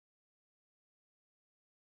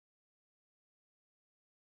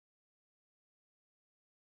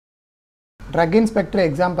Drug inspector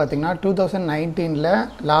exam பார்த்திங்கன்னா 2019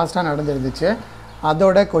 லாஸ்ட்டாக நடந்துருந்துச்சு.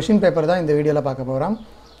 அதோட கொஷின் பேப்பர் தான் இந்த வீடியோவில் பார்க்க போகிறோம்.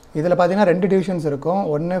 இதில் பார்த்திங்கன்னா 2 டிவிஷன்ஸ் இருக்கும்.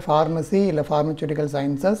 ஒன்று ஃபார்மசி இல்லை ஃபார்மசூட்டிக்கல்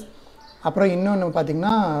சயின்சஸ், அப்புறம் இன்னொன்று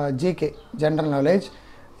பார்த்திங்கன்னா ஜிகே ஜென்ரல் நாலேஜ்.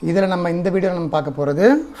 இதில் நம்ம இந்த வீடியோவில் நம்ம பார்க்க போகிறது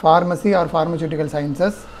pharmacy R pharmaceutical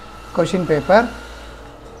sciences question paper.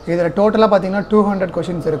 இதில் டோட்டலாக பார்த்திங்கன்னா 200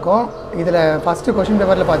 கொஷின்ஸ் இருக்கும். இதில் ஃபஸ்ட்டு கொஷின்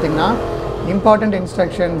பேப்பரில் பார்த்திங்கன்னா இம்பார்ட்டண்ட்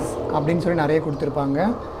இன்ஸ்ட்ரக்ஷன்ஸ் அப்படின்னு சொல்லி நிறைய கொடுத்துருப்பாங்க.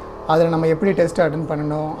 அதில் நம்ம எப்படி டெஸ்ட் அட்டென்ட்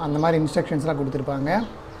பண்ணணும் அந்த மாதிரி இன்ஸ்ட்ரக்ஷன்ஸ்லாம் கொடுத்துருப்பாங்க.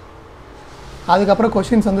 அதுக்கப்புறம்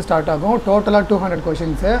கொஷின்ஸ் வந்து ஸ்டார்ட் ஆகும். டோட்டலாக 200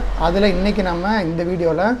 கொஷின்ஸு. அதில் இன்றைக்கி நம்ம இந்த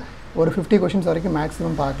வீடியோவில் ஒரு 50 கொஷின்ஸ் வரைக்கும்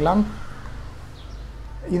மேக்ஸிமம் பார்க்கலாம்.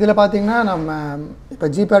 இதில் பார்த்திங்கன்னா நம்ம இப்போ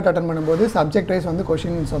ஜிபேட் அட்டன் பண்ணும்போது சப்ஜெக்ட் வைஸ் வந்து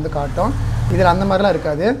கொஷின்ஸ் வந்து காட்டும். இதில் அந்த மாதிரிலாம்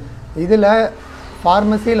இருக்காது. இதில்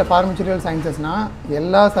ஃபார்மசி இல்லை ஃபார்மசூட்டிக்கல் சயின்சஸ்னால்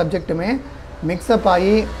எல்லா சப்ஜெக்ட்டுமே மிக்ஸ்அப்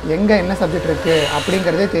ஆகி எங்கே என்ன சப்ஜெக்ட் இருக்குது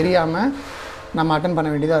அப்படிங்கிறதே தெரியாமல் நம்ம அட்டன் பண்ண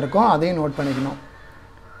வேண்டியதாக இருக்கும். அதையும் நோட் பண்ணிக்கணும்.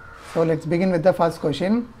 So let's begin with the first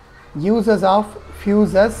question. Uses of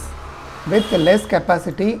fuses with less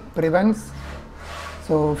capacity prevents.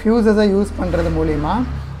 So ஃபியூசஸை use பண்ணுறது மூலிமா,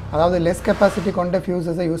 அதாவது லெஸ் கெப்பாசிட்டி கொண்ட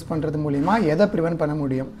ஃபியூசஸை யூஸ் பண்ணுறது மூலிமா எதை ப்ரிவென்ட் பண்ண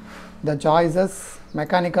முடியும்? த choices: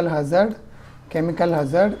 mechanical hazard, chemical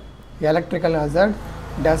hazard, electrical hazard,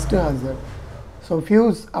 dust hazard. So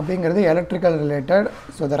fuse அப்படிங்கிறது electrical related.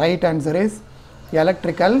 So the right answer is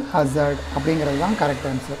electrical hazard அப்படிங்கிறது தான் correct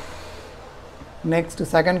answer. Next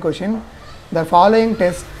second question. The following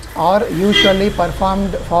test are usually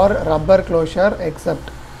performed for rubber closure accept.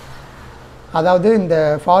 அதாவது இந்த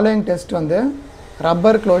following test வந்து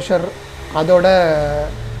rubber closure அதோட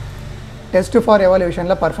test for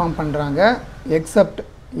எவாலுவேஷனில் perform பண்ணுறாங்க. Accept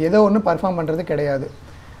ஏதோ ஒன்று perform பண்ணுறது கிடையாது.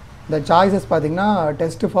 த சாய்ஸஸ் பார்த்திங்கன்னா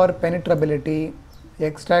test for பெனிட்ரபிலிட்டி,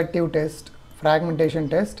 extractive test, fragmentation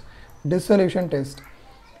test, dissolution test.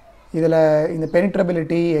 இதில் இந்த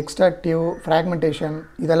பெனிட்ரபிலிட்டி, எக்ஸ்ட்ராக்டிவ், ஃப்ராக்மெண்டேஷன்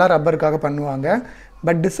இதெல்லாம் ரப்பருக்காக பண்ணுவாங்க.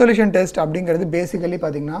 பட் டிசொல்யூஷன் டெஸ்ட் அப்படிங்கிறது பேசிக்கலி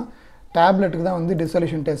பார்த்திங்கன்னா டேப்லெட்டுக்கு தான் வந்து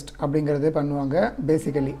டிசொல்யூஷன் டெஸ்ட் அப்படிங்கிறது பண்ணுவாங்க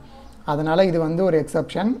பேசிக்கலி. அதனால் இது வந்து ஒரு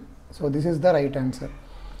exception. So this is the right answer.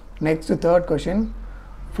 Next third question.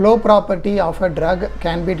 Flow property of a drug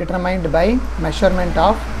can be determined by measurement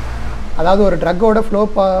of. அதாவது ஒரு ட்ரக்கோட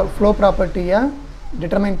ஃப்ளோ ப்ராப்பர்ட்டியை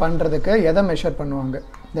டிட்டர்மைன் பண்ணுறதுக்கு எதை மெஷர் பண்ணுவாங்க?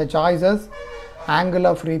 த choices: angle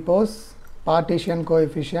of repose, partition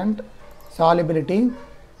coefficient, solubility,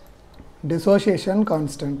 dissociation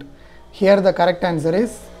constant. Here the correct answer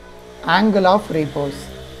is angle of repose.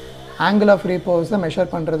 Angle of ரீபோஸை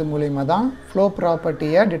measure பண்ணுறது மூலிமா தான் flow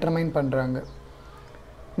ப்ராப்பர்ட்டியை டிட்டர்மைன் பண்ணுறாங்க.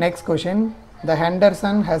 Next question. The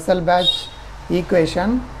Henderson-Hasselbalch equation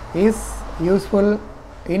is useful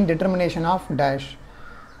in determination of dash.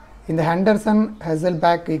 இந்த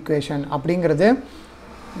Henderson-Hasselbalch equation அப்படிங்கிறது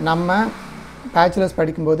நம்ம bachelors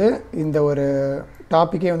படிக்கும்போது இந்த ஒரு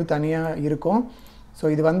டாப்பிக்கே வந்து தனியாக இருக்கும். ஸோ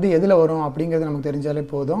இது வந்து எதில் வரும் அப்படிங்கிறது நமக்கு தெரிஞ்சாலே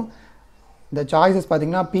போதும். இந்த சாய்ஸஸ்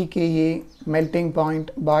பார்த்திங்கன்னா pKa, melting point,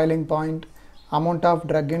 boiling point, amount of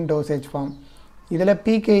drug in dosage form. இதில்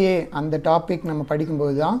pKa அந்த டாபிக் நம்ம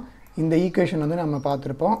படிக்கும்போது தான் இந்த ஈக்குவேஷன் வந்து நம்ம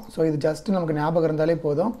பார்த்துருப்போம். ஸோ இது ஜஸ்ட்டு நமக்கு ஞாபகம் இருந்தாலே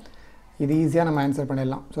போதும், இது ஈஸியாக நம்ம ஆன்சர்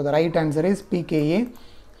பண்ணிடலாம். So the right answer is pKa.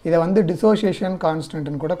 இதை வந்து டிசோசியேஷன்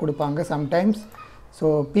கான்ஸ்டன்ட்னு கூட கொடுப்பாங்க சம்டைம்ஸ். ஸோ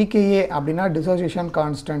pKa அப்படின்னா டிசோசியேஷன்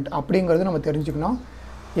கான்ஸ்டன்ட் அப்படிங்கிறது நம்ம தெரிஞ்சுக்கணும்.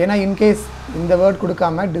 ஏன்னா இன்கேஸ் இந்த வேர்ட்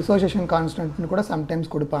கொடுக்காம டிசோசியேஷன் கான்ஸ்டன்ட்னு கூட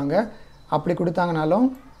சம்டைம்ஸ் கொடுப்பாங்க. அப்படி கொடுத்தாங்கனாலும்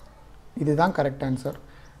இதுதான் correct answer.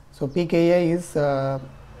 So pKa is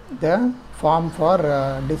the form for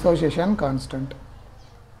dissociation constant.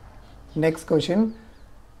 Next question.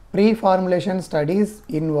 Pre-formulation studies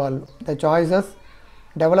involve the choices: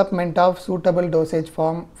 development of suitable dosage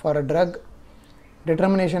form for a drug,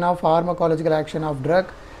 determination of pharmacological action of drug,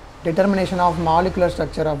 determination of molecular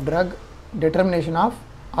structure of drug, determination of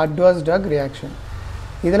adverse drug reaction.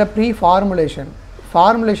 இதில்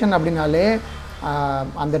ப்ரீஃபார்முலேஷன் அப்படின்னாலே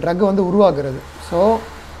அந்த drug வந்து உருவாகிறது. So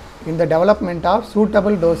இந்த development of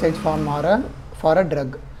suitable dosage form for a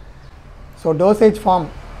drug. So dosage form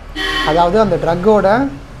அதாவது அந்த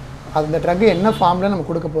truck என்ன ஃபார்மில் நம்ம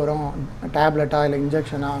கொடுக்க போகிறோம், டேப்லெட்டா இல்லை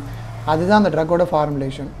இன்ஜெக்ஷனா, அதுதான் அந்த ட்ரக்கோட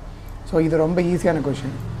ஃபார்முலேஷன். ஸோ இது ரொம்ப ஈஸியான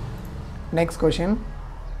question. Next question.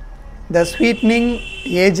 The sweetening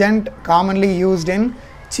agent commonly used in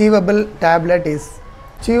சீவபிள் tablet is.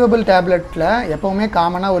 சீவபிள் டேப்லெட்டில் எப்போவுமே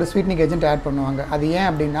காமனாக ஒரு ஸ்வீட்னிங் ஏஜெண்ட் ஆட் பண்ணுவாங்க. அது ஏன்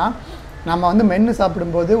அப்படின்னா நம்ம வந்து மென்று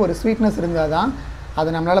சாப்பிடும்போது ஒரு ஸ்வீட்னஸ் இருந்தால் தான் அதை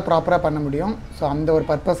நம்மளால் ப்ராப்பராக பண்ண முடியும். ஸோ அந்த ஒரு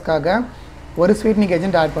பர்பஸ்க்காக ஒரு ஸ்வீட்னிங்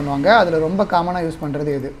ஏஜெண்ட் ஆட் பண்ணுவாங்க. அதில் ரொம்ப காமனாக யூஸ்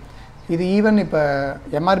பண்ணுறது இது ஈவன் இப்போ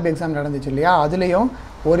MRB எக்ஸாம் நடந்துச்சு இல்லையா, அதுலேயும்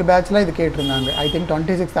ஒரு பேட்சில் இது கேட்டிருந்தாங்க. ஐ திங்க்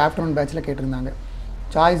 26th ஆஃப்டர்நூன் பேட்சில் கேட்டிருந்தாங்க.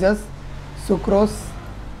 Choices: sucrose,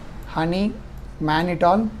 honey,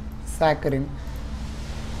 mannitol, saccharin.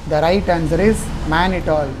 The right answer is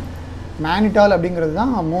mannitol. Mannitol அப்படிங்கிறது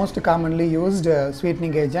தான் most commonly used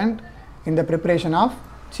sweetening agent in the preparation of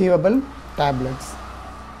chewable tablets.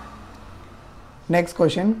 Next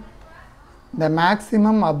question. The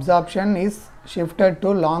maximum absorption is shifted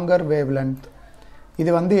to longer wavelength.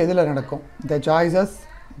 இது வந்து எதில் நடக்கும்? The choices: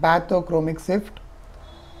 bathochromic shift,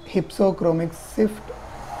 hypsochromic shift,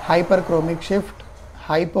 hyperchromic shift,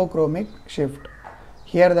 hypochromic shift.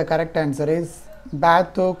 Here the correct answer is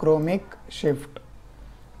bathochromic shift.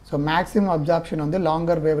 So maximum absorption on the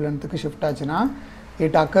longer wavelength ku shift aachina,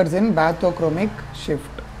 it occurs in bathochromic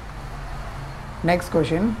shift. Next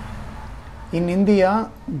question. In India,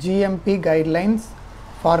 GMP guidelines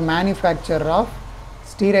for manufacture of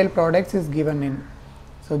sterile products is given in.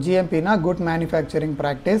 So GMP na good manufacturing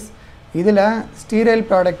practice. இதில் sterile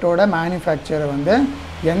product ஓட manufacture வந்து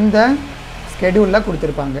எந்த schedule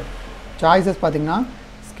கொடுத்திருப்பாங்க? Choices பார்த்தீங்கன்னா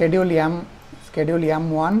schedule M, schedule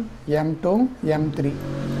M1, M2, M3.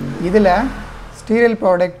 இதில் sterile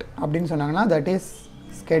product அப்படின்னு சொன்னாங்கன்னா that is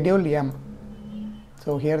schedule M.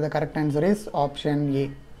 So here the correct answer is option A.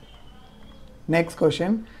 Next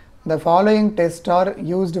question. The following tests are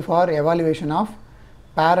used for evaluation of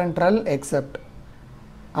parenteral except.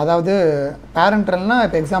 அதாவது parenteralனா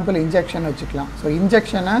இப்போ example injection வச்சுக்கலாம். So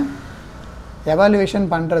இன்ஜெக்ஷனை evaluation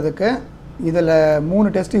பண்ணுறதுக்கு இதில்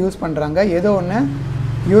 3 test use பண்ணுறாங்க. ஏதோ ஒன்று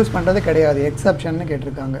யூஸ் பண்ணுறது கிடையாது, எக்ஸப்ஷன்னு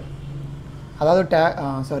கேட்டிருக்காங்க. அதாவது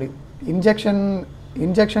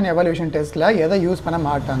இன்ஜெக்ஷன் எவாலுவேஷன் டெஸ்ட்டில் எதை யூஸ் பண்ண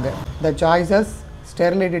மாட்டாங்க? த choices: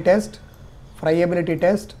 sterility test, ஃப்ரையபிலிட்டி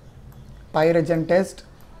test, பைரஜன் test,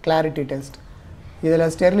 clarity test.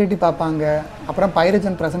 இதில் ஸ்டெரிலிட்டி பார்ப்பாங்க, அப்புறம்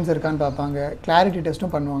பைரஜன் ப்ரெசன்ஸ் இருக்கான்னு பார்ப்பாங்க, கிளாரிட்டி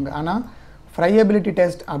டெஸ்ட்டும் பண்ணுவாங்க. ஆனால் ஃப்ரையபிலிட்டி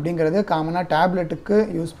டெஸ்ட் அப்படிங்கிறது காமனாக டேப்லெட்டுக்கு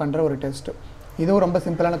யூஸ் பண்ணுற ஒரு டெஸ்ட்டு. இதுவும் ரொம்ப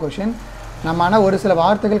சிம்பிளான கொஷின். நம்ம ஆனால் ஒரு சில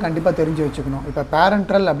வார்த்தைகள் கண்டிப்பாக தெரிஞ்சு வச்சுக்கணும். இப்போ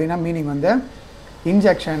பேரண்ட்ரல் அப்படின்னா மீனிங் வந்து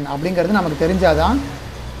இன்ஜெக்ஷன் அப்படிங்கிறது நமக்கு தெரிஞ்சாதான்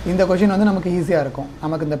இந்த கொஷின் வந்து நமக்கு ஈஸியாக இருக்கும்.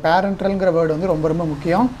 நமக்கு இந்த பேரண்ட்ரல்ங்கிற வேர்டு வந்து ரொம்ப ரொம்ப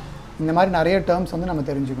முக்கியம். இந்த மாதிரி நிறைய டேர்ம்ஸ் வந்து நம்ம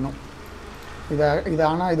தெரிஞ்சுக்கணும்.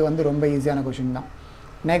 ஆனால் இது வந்து ரொம்ப ஈஸியான கொஷின் தான்.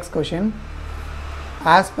 Next question.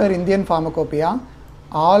 As per Indian pharmacopoeia,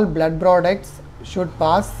 all blood products should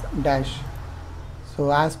pass dash. So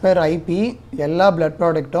as per IP, எல்லா blood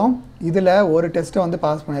productடும் இதில் ஒரு டெஸ்ட்டை வந்து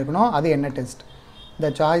பாஸ் பண்ணியிருக்கணும். அது என்ன test? The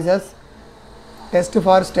choices: test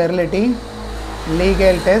for sterility,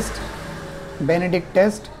 legal test, Benedict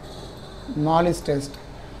test, Mollis test.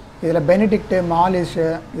 இதில் பெனிடிக்ட், மாலிஷ்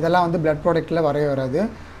இதெல்லாம் வந்து blood productல வரவே வராது.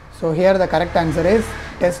 So here the correct answer is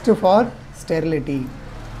test for sterility.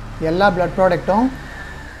 எல்லா blood productடும்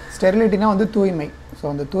ஸ்டெரிலிட்டினா வந்து தூய்மை. ஸோ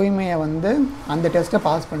அந்த தூய்மையை வந்து அந்த டெஸ்ட்டை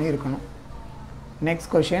பாஸ் பண்ணி இருக்கணும். Next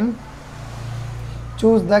question.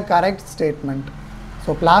 Choose the correct statement.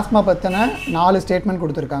 So plasma பற்றின 4 ஸ்டேட்மெண்ட்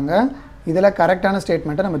கொடுத்துருக்காங்க. இதில் கரெக்டான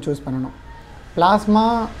ஸ்டேட்மெண்ட்டை நம்ம சூஸ் பண்ணணும். Plasma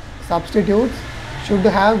substitutes should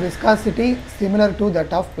have viscosity similar to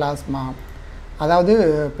that of plasma. அதாவது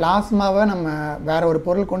பிளாஸ்மாவை நம்ம வேறு ஒரு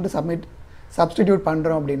பொருள் கொண்டு சப்ஸ்டிடியூட்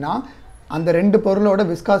பண்ணுறோம் அப்படின்னா அந்த 2 பொருளோட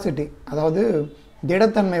விஸ்காசிட்டி, அதாவது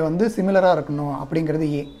திடத்தன்மை வந்து சிமிலராக இருக்கணும் அப்படிங்கிறது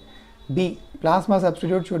ஏ. B, plasma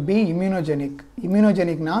substitute should be immunogenic.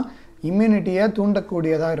 இம்யூனோஜெனிக்னா இம்யூனிட்டியை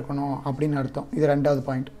தூண்டக்கூடியதாக இருக்கணும் அப்படின்னு அர்த்தம். இது 2வது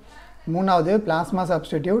பாயிண்ட். 3வது, plasma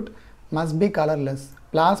substitute must be colourless.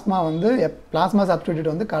 Plasma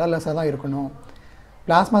substitute வந்து கலர்லெஸ்ஸாக தான் இருக்கணும்.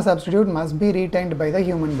 Plasma substitute must be retained by the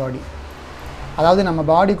human body. அதாவது நம்ம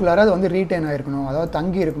பாடிக்குள்ளார அது வந்து ரீடைன் ஆகிருக்கணும், அதாவது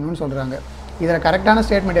தங்கி இருக்கணும்னு சொல்கிறாங்க. இதில் கரெக்டான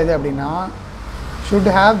ஸ்டேட்மெண்ட் எது அப்படின்னா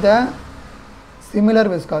should have the similar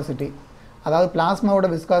viscosity. அதாவது பிளாஸ்மாவோட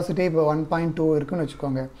விஸ்காசிட்டி இப்போ 1.2 இருக்குன்னு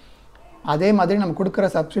வச்சுக்கோங்க. அதே மாதிரி நம்ம கொடுக்குற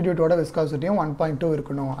சப்ஸ்டிடியூட்டோட விஸ்காசிட்டியும் 1.2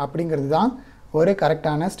 இருக்கணும் அப்படிங்கிறது தான் ஒரு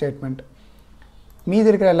கரெக்டான ஸ்டேட்மெண்ட்.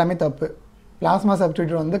 மீதி இருக்கிற எல்லாமே தப்பு. பிளாஸ்மா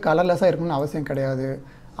சப்ஸ்டிடியூட் வந்து கலர்லெஸ்ஸாக இருக்கணும்னு அவசியம் கிடையாது.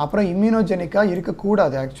 அப்புறம் இம்யூனோஜெனிக்காக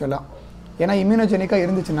இருக்கக்கூடாது ஆக்சுவலாக. ஏன்னா இம்யூனோஜெனிக்காக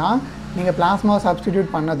இருந்துச்சுன்னா நீங்கள் பிளாஸ்மா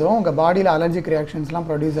சப்ஸ்டிடியூட் பண்ணதும் உங்கள் பாடியில் அலர்ஜிக் ரியாக்ஷன்ஸ்லாம்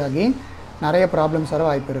ப்ரொடியூஸ் ஆகி நிறைய ப்ராப்ளம்ஸ் வர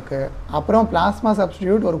வாய்ப்பு இருக்குது. அப்புறம் பிளாஸ்மா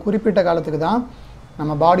சப்ஸ்டிடியூட் ஒரு குறிப்பிட்ட காலத்துக்கு தான்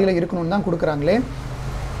நம்ம பாடியில் இருக்கணும்னு தான் கொடுக்குறாங்களே.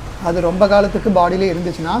 அது ரொம்ப காலத்துக்கு பாடியிலே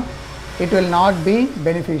இருந்துச்சுன்னா it will not be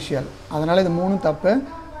beneficial. அதனால் இது 3 தப்பு.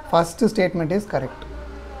 First statement is correct.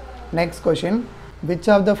 Next question. Which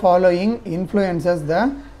of the following influences the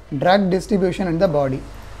drug distribution இன் த பாடி.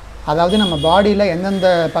 அதாவது நம்ம பாடியில் எந்தெந்த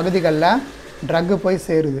பகுதிகளில் ட்ரக்கு போய்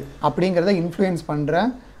சேருது அப்படிங்கிறத இன்ஃப்ளூயன்ஸ் பண்ணுற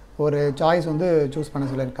ஒரு சாய்ஸ் வந்து சூஸ் பண்ண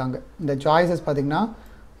சொல்லியிருக்காங்க. இந்த சாய்ஸஸ் பார்த்திங்கன்னா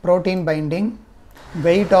protein binding,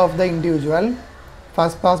 weight of the individual,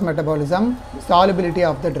 first pass metabolism, solubility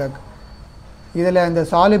of the drug. இதில் இந்த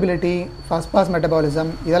சாலிபிலிட்டி, ஃபஸ்ட் பாஸ்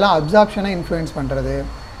மெட்டபாலிசம் இதெல்லாம் அப்சார்ப்ஷனை இன்ஃப்ளூயன்ஸ் பண்ணுறது.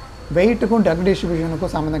 வெயிட்டுக்கும் ட்ரக்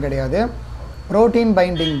டிஸ்ட்ரிபியூஷனுக்கும் சம்மந்தம் கிடையாது. ப்ரோட்டீன்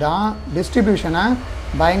பைண்டிங் தான் டிஸ்ட்ரிபியூஷனை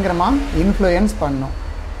பயங்கரமாக இன்ஃப்ளூயன்ஸ் பண்ணும்.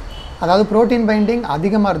 அதாவது ப்ரோட்டீன் பைண்டிங்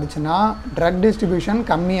அதிகமாக இருந்துச்சுன்னா ட்ரக் டிஸ்ட்ரிபியூஷன்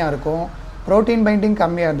கம்மியாக இருக்கும், ப்ரோட்டீன் பைண்டிங்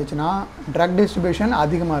கம்மியாக இருந்துச்சுன்னா ட்ரக் டிஸ்ட்ரிபியூஷன்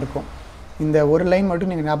அதிகமாக இருக்கும். இந்த ஒரு லைன்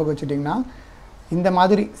மட்டும் நீங்கள் ஞாபகம் வச்சுட்டிங்கன்னா இந்த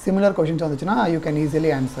மாதிரி சிமிலர் கொஷின்ஸ் வந்துச்சுன்னா you can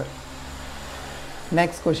easily answer.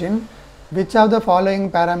 Next question, which of the following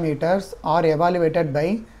parameters are evaluated by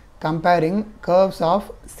comparing curves of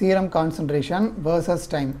serum concentration versus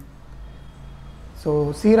time? So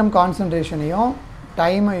serum கான்சன்ட்ரேஷனையும்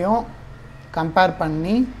டைமையும் compare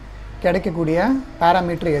பண்ணி கிடைக்கக்கூடிய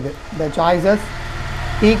பேராமீட்டர் எது? த choices: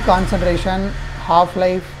 peak concentration, half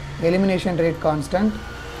life, elimination rate constant,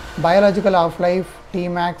 biological half life,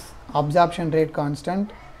 Tmax, absorption rate constant,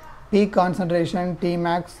 peak concentration,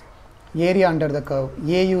 Tmax, area under the curve,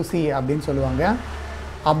 AUC அப்படின்னு சொல்லுவாங்க,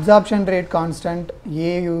 absorption rate constant,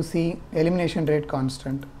 AUC, elimination rate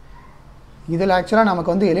constant. இதில் ஆக்சுவலாக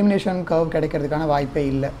நமக்கு வந்து elimination curve கிடைக்கிறதுக்கான வாய்ப்பே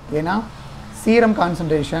இல்லை, ஏன்னா சீரம்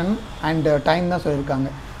கான்சன்ட்ரேஷன் அண்ட் டைம் தான் சொல்லியிருக்காங்க.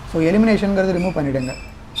 ஸோ எலிமினேஷனுங்கிறது ரிமூவ் பண்ணிவிடுங்க,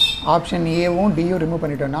 ஆப்ஷன் ஏவும் டியும் ரிமூவ்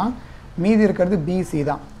பண்ணிட்டோன்னா மீதி இருக்கிறது பிசி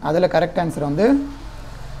தான். அதில் கரெக்ட் ஆன்சர் வந்து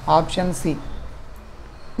option C,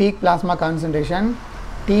 peak plasma concentration,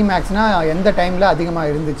 Tmaxனா எந்த டைமில்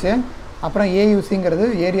அதிகமாக இருந்துச்சு, அப்புறம் ஏயூசிங்கிறது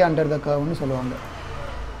ஏரியா அண்டர் த கர்வ்னு சொல்லுவாங்க.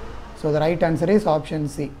 So the right answer is option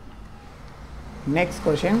C. Next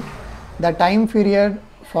question, the time period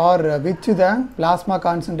for which the plasma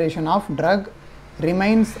concentration of drug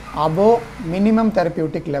remains above minimum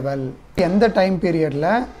therapeutic level. எந்த time பீரியடில்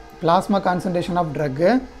plasma concentration of drug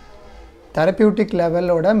therapeutic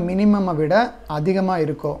levelோட மினிமமை விட அதிகமாக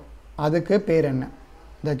இருக்கோ அதுக்கு பேர் என்ன?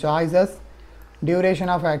 The choices: duration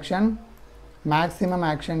of action, maximum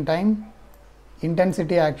action time,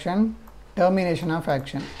 intensity action, termination of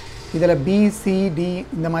action. இதில் BCD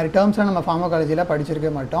இந்த மாதிரி டேர்ம்ஸ்லாம் நம்ம ஃபார்மகாலஜியில்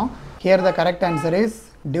படிச்சிருக்க மாட்டோம். Here the correct answer is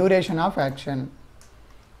duration of action.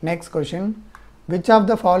 Next question, which of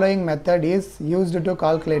the following method is used to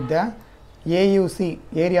calculate the AUC,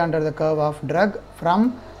 area under the curve of drug, from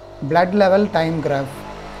blood level time graph?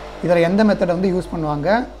 இதில் எந்த method வந்து use பண்ணுவாங்க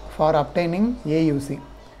for obtaining AUC?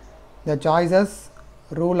 The choices: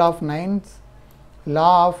 rule of nines,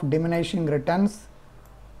 law of diminishing returns,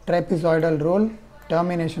 trapezoidal rule,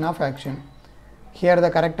 termination of action. Here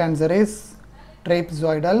the correct answer is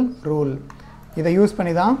trapezoidal rule. இதை use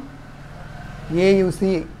பண்ணி தான் AUC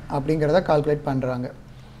அப்படிங்கிறத calculate பண்ணுறாங்க.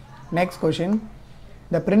 Next question,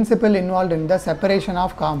 the principal involve in the separation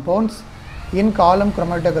of compounds இன் காலம்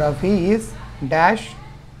chromatography is dash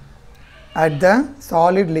at the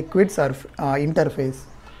solid liquid interface.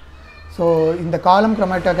 So இந்த காலம்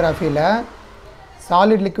குரோமட்டோகிராஃபியில்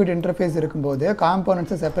solid liquid interface இருக்கும்போது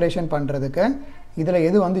காம்பவுண்ட்ஸை separation பண்ணுறதுக்கு இதில்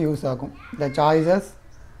எது வந்து யூஸ் ஆகும்? த சாய்ஸஸ்,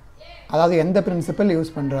 அதாவது எந்த பிரின்சிபல் யூஸ்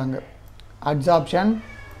பண்ணுறாங்க? Adsorption,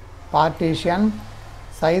 partition,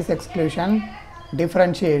 size exclusion,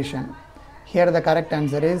 differentiation. Here the correct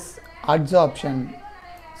answer is adsorption.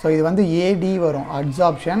 So இது வந்து ஏடி வரும்,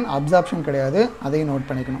 அட்சார்ப்ஷன், அப்சார்ப்ஷன் கிடையாது, அதையும் நோட்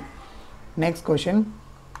பண்ணிக்கணும். Next question,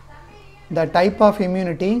 the type of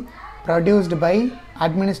immunity produced by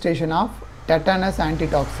administration of tetanus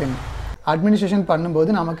antitoxin. Administration பண்ணும்போது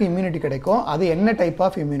நமக்கு இம்யூனிட்டி கிடைக்கும், அது என்ன type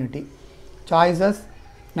of immunity? Choices: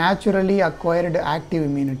 naturally acquired active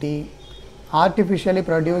immunity, artificially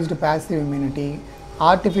produced passive immunity,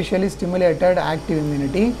 artificially stimulated active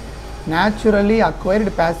immunity, naturally acquired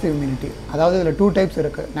passive immunity. அதாவது இதில் 2 types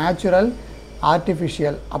இருக்குது, natural,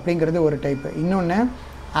 artificial அப்படிங்கிறது ஒரு டைப்பு, இன்னொன்று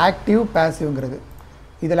ஆக்டிவ் பேசிவ்ங்கிறது.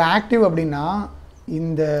 இதில் ஆக்டிவ் அப்படின்னா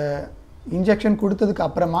இந்த இன்ஜெக்ஷன் கொடுத்ததுக்கு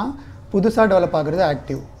அப்புறமா புதுசாக டெவலப் ஆகிறது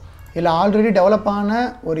ஆக்டிவ், இல்லை ஆல்ரெடி டெவலப் ஆன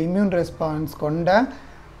ஒரு இம்யூன் ரெஸ்பான்ஸ் கொண்ட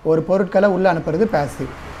ஒரு பொருட்களை உள்ளே அனுப்புறது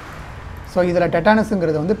பேசிவ். ஸோ இதில்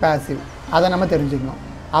டெட்டானஸுங்கிறது வந்து பேசிவ், அதை நம்ம தெரிஞ்சுக்கணும்.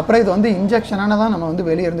 அப்புறம் இது வந்து இன்ஜெக்ஷனான தான் நம்ம வந்து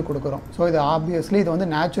வெளியே இருந்து கொடுக்குறோம். ஸோ இது ஆப்வியஸ்லி இது வந்து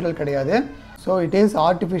நேச்சுரல் கிடையாது. So it is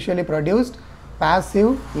artificially produced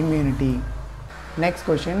passive immunity. Next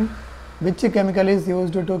question, which chemical is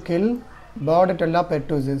used to kill Bordetella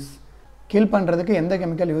pertussis? Kill பண்ணுறதுக்கு எந்த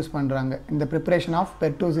கெமிக்கல் யூஸ் பண்ணுறாங்க in the preparation of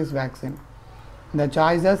pertussis vaccine? The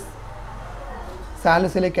choices: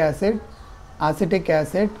 salicylic acid, acetic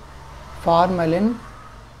acid, formalin,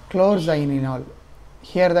 chlorzinol.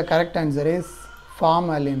 Here the correct answer is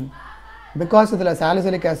formalin. Because இதில்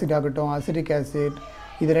salicylic acid ஆகட்டும், acetic acid,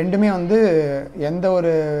 இது ரெண்டுமே வந்து எந்த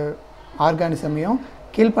ஒரு ஆர்கானிசமையும்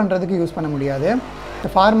கில் பண்ணுறதுக்கு யூஸ் பண்ண முடியாது.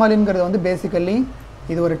 ஃபார்மாலின்கிறது வந்து பேசிக்கலி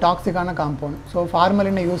இது ஒரு டாக்ஸிக்கான காம்பவுண்ட். ஸோ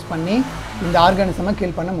ஃபார்மலினை யூஸ் பண்ணி இந்த ஆர்கானிசமை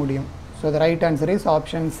கில் பண்ண முடியும். So the right answer is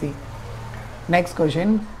option C. Next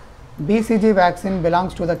question, BCG vaccine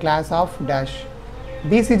belongs to the class of dash.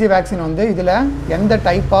 BCG vaccine வந்து இதில் எந்த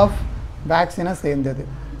டைப் ஆஃப் வேக்சினை சேர்ந்தது?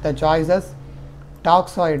 த சாய்ஸஸ்: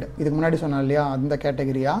 டாக்ஸாய்டு, இதுக்கு முன்னாடி சொன்னோம் இல்லையா அந்த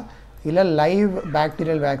கேட்டகரியா, இல்லை லைவ்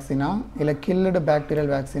பாக்டீரியல் வேக்சினா, இல்லை கில்டு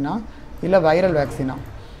பாக்டீரியல் வேக்சினா, இல்லை வைரல் வேக்சினா.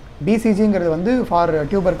 பிசிஜிங்கிறது வந்து ஃபார்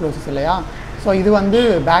டியூபர்குலோசிஸ் இல்லையா? ஸோ இது வந்து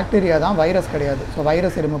பாக்டீரியா தான், வைரஸ் கிடையாது. ஸோ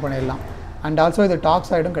வைரஸ் ரிமூவ் பண்ணிடலாம். அண்ட் ஆல்சோ இது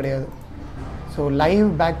டாக்ஸாய்டும் கிடையாது. So live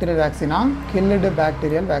bacterial வேக்சினா, guild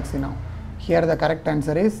bacterial வேக்சினா. Here the correct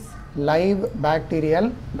answer is live bacterial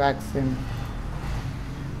vaccine.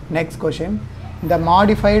 Next question. The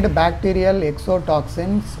modified bacterial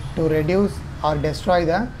exotoxins to reduce or destroy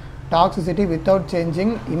the toxicity without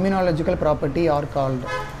changing immunological property are called.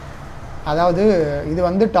 அதாவது இது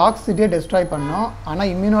வந்து டாக்ஸிட்டியை destroy பண்ணோம்,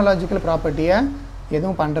 ஆனால் immunological ப்ராப்பர்ட்டியை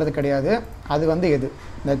எதுவும் பண்ணுறது கிடையாது. அது வந்து எது?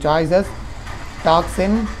 The choices: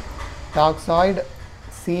 toxin, toxoid,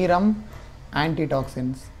 serum,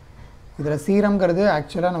 ஆன்டிடாக்சின்ஸ். இதில் சீரம்ங்கிறது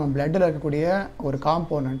ஆக்சுவலாக நம்ம பிளட்டில் இருக்கக்கூடிய ஒரு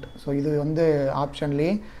காம்போனண்ட். ஸோ இது வந்து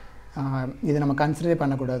ஆப்ஷன்லேயே இது நம்ம கன்சிடர்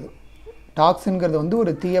பண்ணக்கூடாது. டாக்ஸின்ங்கிறது வந்து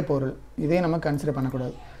ஒரு தீய பொருள், இதையும் நம்ம கன்சிடர்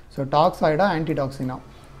பண்ணக்கூடாது. So டாக்ஸாய்டா ஆன்டிடாக்சினா?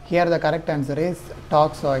 Here the correct answer is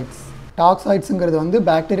டாக்ஸாய்ட்ஸ். டாக்ஸாய்ட்ஸுங்கிறது வந்து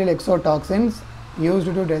bacterial எக்ஸோடாக்சின்ஸ்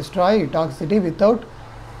used to destroy toxicity without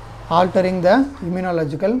altering the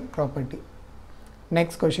immunological property.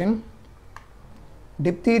 Next question.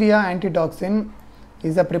 Diphtheria antitoxin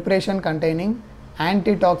is a preparation containing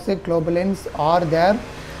antitoxic globulins or their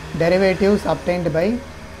derivatives obtained by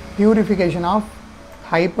purification of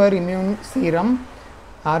hyperimmune serum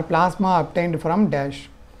or plasma obtained from dash.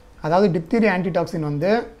 அதாவது diphtheria antitoxin வந்து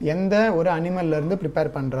எந்த ஒரு அனிமல்லேருந்து prepare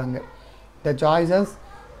பண்ணுறாங்க? த choices: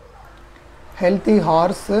 healthy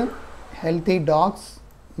hours, healthy tax,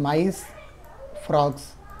 mice, frocks.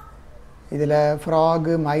 இதில்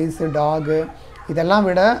frock, mice, dog இதெல்லாம்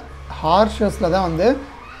விட ஹார்ஷஸில் தான் வந்து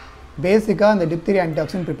பேசிக்காக அந்த டிப்தீரியா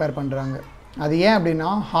ஆன்டிடாக்சின் ப்ரிப்பேர் பண்ணுறாங்க. அது ஏன் அப்படின்னா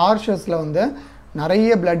ஹார்ஷஸில் வந்து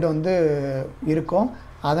நிறைய பிளட் வந்து இருக்கும்,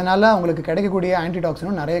 அதனால் அவங்களுக்கு கிடைக்கக்கூடிய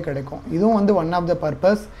ஆன்டிடாக்சினும் நிறைய கிடைக்கும். இதுவும் வந்து ஒன் ஆஃப் த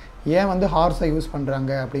பர்பஸ் ஏன் வந்து ஹார்ஸை யூஸ்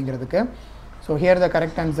பண்ணுறாங்க அப்படிங்கிறதுக்கு. So here the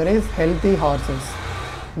correct answer is healthy horses.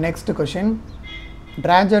 Next question.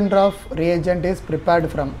 ட்ராஜென்ட்ராஃப் reagent is prepared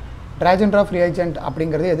from. ட்ராஜென்ட்ராஃப் reagent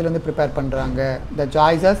அப்படிங்கிறது எதுலேருந்து ப்ரிப்பேர் பண்ணுறாங்க? த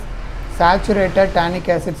choices: saturated tannic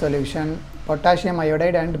acid solution, potassium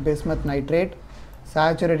iodide and bismuth nitrate,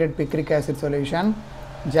 saturated picric acid solution,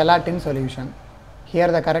 gelatin solution. Here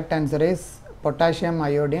the correct answer is potassium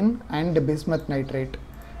iodine and bismuth nitrate.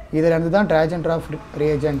 இதில் இருந்து தான் ட்ராஜென்ட்ராஃப்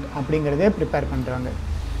reagent அப்படிங்கிறதே prepare பண்ணுறாங்க.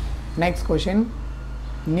 Next question.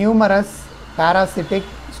 Numerous parasitic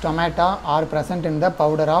stomata are present in the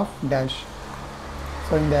powder of dash.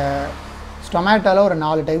 So இந்த ஸ்டொமேட்டாவில் ஒரு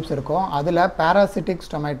 4 types இருக்கும். அதில் parasitic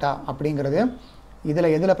stomata அப்படிங்கிறது இதில்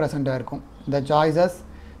எதில் ப்ரெசண்ட்டாக இருக்கும்? த choices: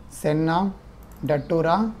 chana,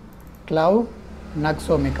 டட்டூரா, glove,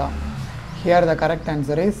 நக்ஸோமிகா. Here the correct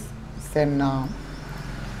answer is chana.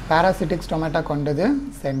 Parasitic stomata கொண்டது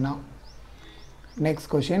சென்னா.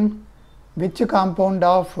 Next question. Which compound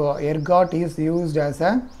of எர்காட் is used as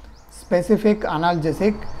a specific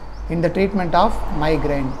analgesic in the treatment of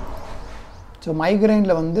migraine? So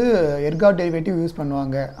மைக்ரைனில் வந்து எர்காட் derivative use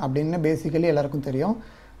பண்ணுவாங்க அப்படின்னு basically எல்லாருக்கும் தெரியும்.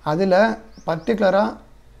 அதில் பர்டிகுலராக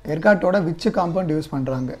எர்காட்டோட which compound use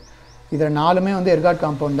பண்ணுறாங்க? இதில் 4மே வந்து எர்காட்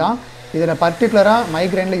காம்பவுண்ட் தான். இதில் பர்டிகுலராக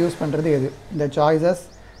மைக்ரைனில் யூஸ் பண்ணுறது எது? இந்த choices: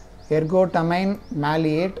 ergotamine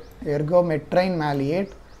மேலியேட், எர்கோமெட்ரைன்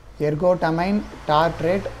மேலியேட், ergotamine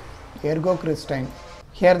tartrate, எர்கோக்ரிஸ்டைன்.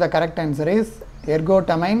 Here the correct answer is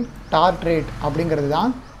ergotamine tartrate அப்படிங்கிறது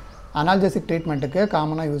தான் அனால்ஜெசிக் ட்ரீட்மெண்ட்டுக்கு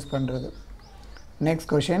காமனாக யூஸ் பண்ணுறது. Next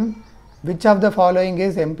question. Which of the following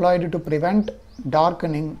is employed to prevent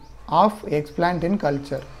darkening of explant in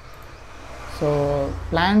culture? So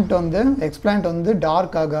plant வந்து explant வந்து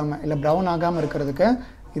dark ஆகாமல் இல்லை brown ஆகாமல் இருக்கிறதுக்கு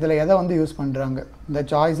இதில் எதை வந்து யூஸ் பண்ணுறாங்க? The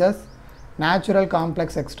choices: natural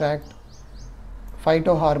complex extract,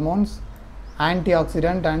 phytohormones,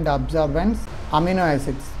 antioxidant and absorbents, amino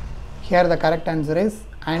acids. Here the correct answer is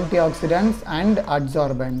antioxidants and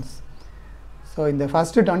adsorbents. So இந்த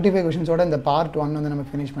ஃபஸ்ட்டு 25 கொஷின்ஸோட இந்த பார்ட் 1 வந்து நம்ம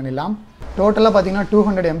ஃபினிஷ் பண்ணிடலாம். டோட்டலாக பார்த்தீங்கன்னா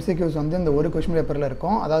 200 MCQs வந்து இந்த ஒரு கொஷின் பேப்பரில்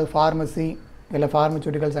இருக்கும். அதாவது ஃபார்மசி இல்லை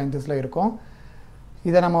ஃபார்மசூட்டிக்கல் சயின்சஸில் இருக்கும்.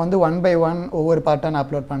 இதை நம்ம வந்து 1 by 1 ஒவ்வொரு பார்ட்டாக நான்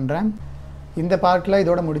அப்லோட் பண்ணுறேன். இந்த பார்ட்டில்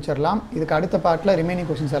இதோட முடிச்சிடலாம். இதுக்கு அடுத்த பார்ட்டில் ரிமைனிங்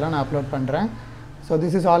கொஷின்ஸ் எல்லாம் நான் அப்லோட் பண்ணுறேன். So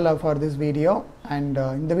this is all for this video. And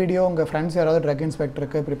இந்த வீடியோ உங்கள் ஃப்ரெண்ட்ஸ் யாராவது ட்ரக்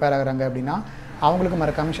இன்ஸ்பெக்டருக்கு ப்ரிப்பேர் ஆகிறாங்க அப்படின்னா அவங்களுக்கு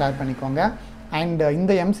மறக்காமல் ஷேர் பண்ணிக்கோங்க. அண்ட்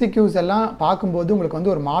இந்த MCQs எல்லாம் பார்க்கும்போது உங்களுக்கு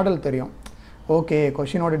வந்து ஒரு மாடல் தெரியும். ஓகே,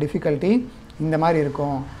 கொஷினோட டிஃபிகல்ட்டி இந்த மாதிரி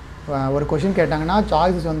இருக்கும், ஒரு கொஷின் கேட்டாங்கன்னா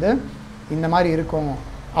சாய்ஸஸ் வந்து இந்த மாதிரி இருக்கும்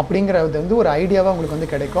அப்படிங்கிறது வந்து ஒரு ஐடியாவாக உங்களுக்கு வந்து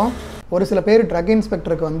கிடைக்கும். ஒரு சில பேர் ட்ரக்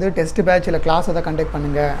இன்ஸ்பெக்டருக்கு வந்து டெஸ்ட் பேட்ச் இல்லை கிளாஸ் எதாவது கண்டக்ட்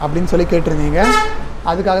பண்ணுங்கள் அப்படின்னு சொல்லி கேட்டிருந்தீங்க.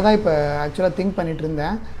 அதுக்காக தான் இப்போ ஆக்சுவலாக திங்க் பண்ணிகிட்டு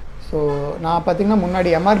இருந்தேன். ஸோ நான் பார்த்திங்கன்னா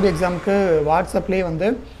முன்னாடி MRB எக்ஸாமுக்கு வாட்ஸ்அப்லேயே வந்து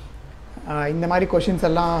இந்த மாதிரி கொஷின்ஸ்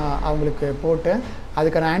எல்லாம் அவங்களுக்கு போட்டு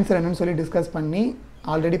அதுக்கான ஆன்சர் என்னன்னு சொல்லி டிஸ்கஸ் பண்ணி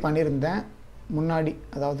ஆல்ரெடி பண்ணியிருந்தேன் முன்னாடி,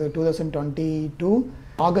 அதாவது 2022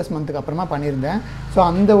 ஆகஸ்ட் மந்த்துக்கு அப்புறமா பண்ணியிருந்தேன். ஸோ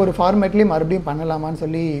அந்த ஒரு ஃபார்மேட்லேயும் மறுபடியும் பண்ணலாமான்னு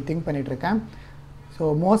சொல்லி திங்க் பண்ணிகிட்ருக்கேன். ஸோ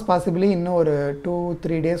மோஸ்ட் பாசிபிளி இன்னும் ஒரு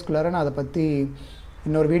 2-3 டேஸ்க்குள்ளார நான் அதை பற்றி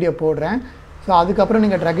இன்னொரு வீடியோ போடுறேன். ஸோ அதுக்கப்புறம்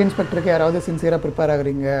நீங்கள் ட்ரக் இன்ஸ்பெக்டருக்கு யாராவது சின்சியராக ப்ரிப்பேர்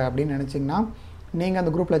ஆகுறீங்க அப்படின்னு நினச்சிங்கன்னா நீங்கள்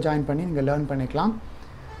அந்த குரூப்பில் ஜாயின் பண்ணி நீங்கள் லேர்ன் பண்ணிக்கலாம்.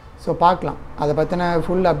 ஸோ பார்க்கலாம், அதை பற்றின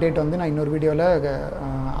ஃபுல் அப்டேட் வந்து நான் இன்னொரு வீடியோவில்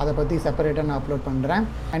அதை பற்றி செப்பரேட்டாக நான் அப்லோட் பண்ணுறேன்.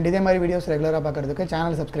 அண்ட் இதே மாதிரி வீடியோஸ் ரெகுலராக பார்க்குறதுக்கு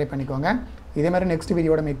சேனல் சப்ஸ்கிரைப் பண்ணிக்கோங்க. இதே மாதிரி நெக்ஸ்ட்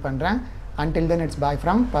வீடியோட மீட் பண்ணுறேன். Until then, it's bye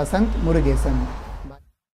from Pasant Murugesan.